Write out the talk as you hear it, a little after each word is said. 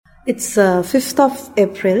It's 5th of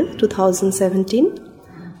April 2017.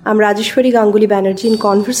 I'm Rajeshwari Ganguly Banerjee in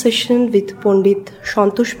conversation with Pandit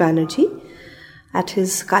Santosh Banerjee at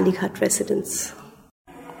his Kalighat residence.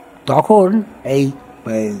 তখন এই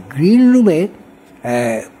green রুমে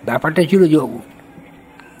ব্যাপারটা ছিল যে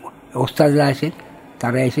ওস্তাদরা আছেন,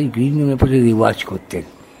 তারা এসে গ্রিন রুমে পরে রিওয়াজ করতেন।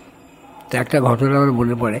 তো একটা ঘটনা আমার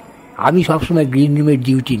মনে পড়ে, আমি সবসময় গ্রিন রুমের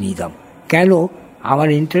ডিউটি নিতাম। কেন? আমার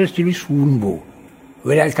ইন্টারেস্ট ছিল শুনবো।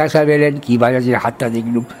 বিলাত খান সাহেব এলেন, কী বাজাচ্ছে, হাতটা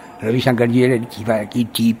দেখলুম। রবি শঙ্করজি এলেন, কী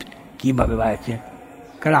টিপ, কীভাবে বাজাচ্ছে।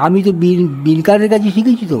 কারণ আমি তো বিনকারের কাছে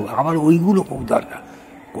শিখেছি, তো আমার ওইগুলো খুব দরকার।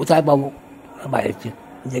 কোথায় পাবো? বাজাচ্ছে,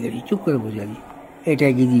 দেখে চুপ করে বোঝালি, এটা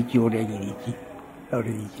এগিয়ে দিচ্ছি, ওটা এগিয়ে দিচ্ছি,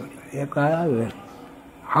 ওটা দিচ্ছি,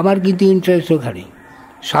 আমার কিন্তু ইন্টারেস্ট ওখানে।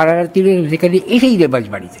 সারা রাত্রিরে সেখানে এসেই দেবাজ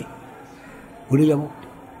বাড়িতে ভুলে যাবো,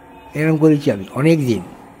 এরকম করেছি আমি অনেক দিন।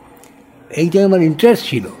 এইটাই আমার ইন্টারেস্ট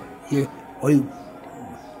ছিল যে ওই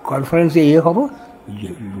কনফারেন্সে হবো,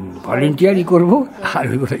 ভলেন্টিয়ারই করবো, আর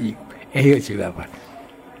এই হচ্ছে ব্যাপার।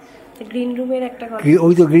 গ্রিন রুমের একটা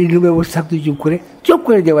ওই তো গ্রিন রুমে বসে থাকতো চুপ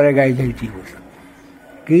করে দেওয়ার গায়ে ঝাড়ি ঠিক বসে।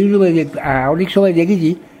 গ্রিন রুমে অনেক সময় দেখেছি,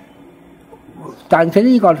 তানসানি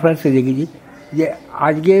কনফারেন্সে দেখেছি যে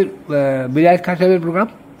আজকে বিলাত খান সাহেবের প্রোগ্রাম,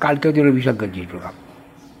 কালকে হচ্ছে রবি শঙ্করজির প্রোগ্রাম।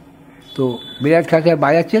 তো বিলাত খান সাহেব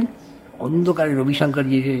বাজাচ্ছেন, অন্ধকারে রবি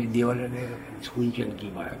শঙ্করজি দেওয়ালে শুনছেন কী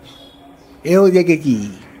বাজাচ্ছে, এও দেখেছি।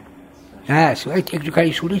 হ্যাঁ,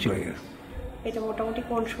 একটুখানি শুনে চলে গেল। এটা মোটামুটি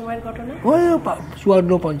কোন সময়ের ঘটনা? ওই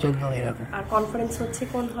 54-55 এরকম। আর কনফারেন্স হচ্ছে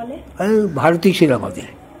কোন হলে? ভারতী সিনেমাতে।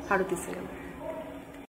 ভারতী সিনেমা।